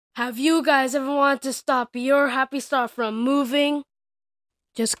Have you guys ever wanted to stop your Happy Star from moving?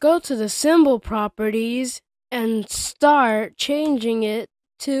 Just go to the symbol properties and start changing it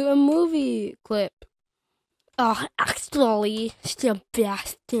to a movie clip. Oh, actually,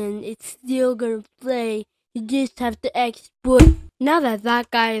 Sebastian, it's still gonna play. You just have to export. Now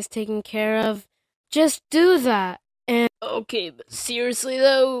that guy is taken care of, just do that. And okay, but seriously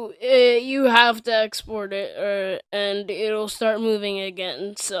though, you have to export it, and it'll start moving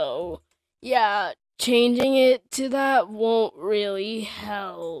again. So, yeah, changing it to that won't really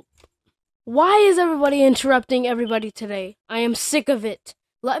help. Why is everybody interrupting everybody today? I am sick of it.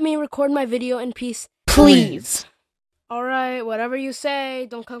 Let me record my video in peace, please. Alright, whatever you say,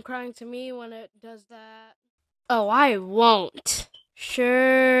 don't come crying to me when it does that. Oh, I won't.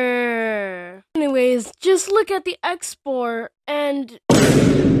 Sure. Anyways, just look at the export and...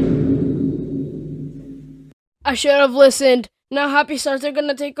 I should have listened. Now Happy Stars are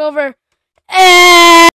gonna take over.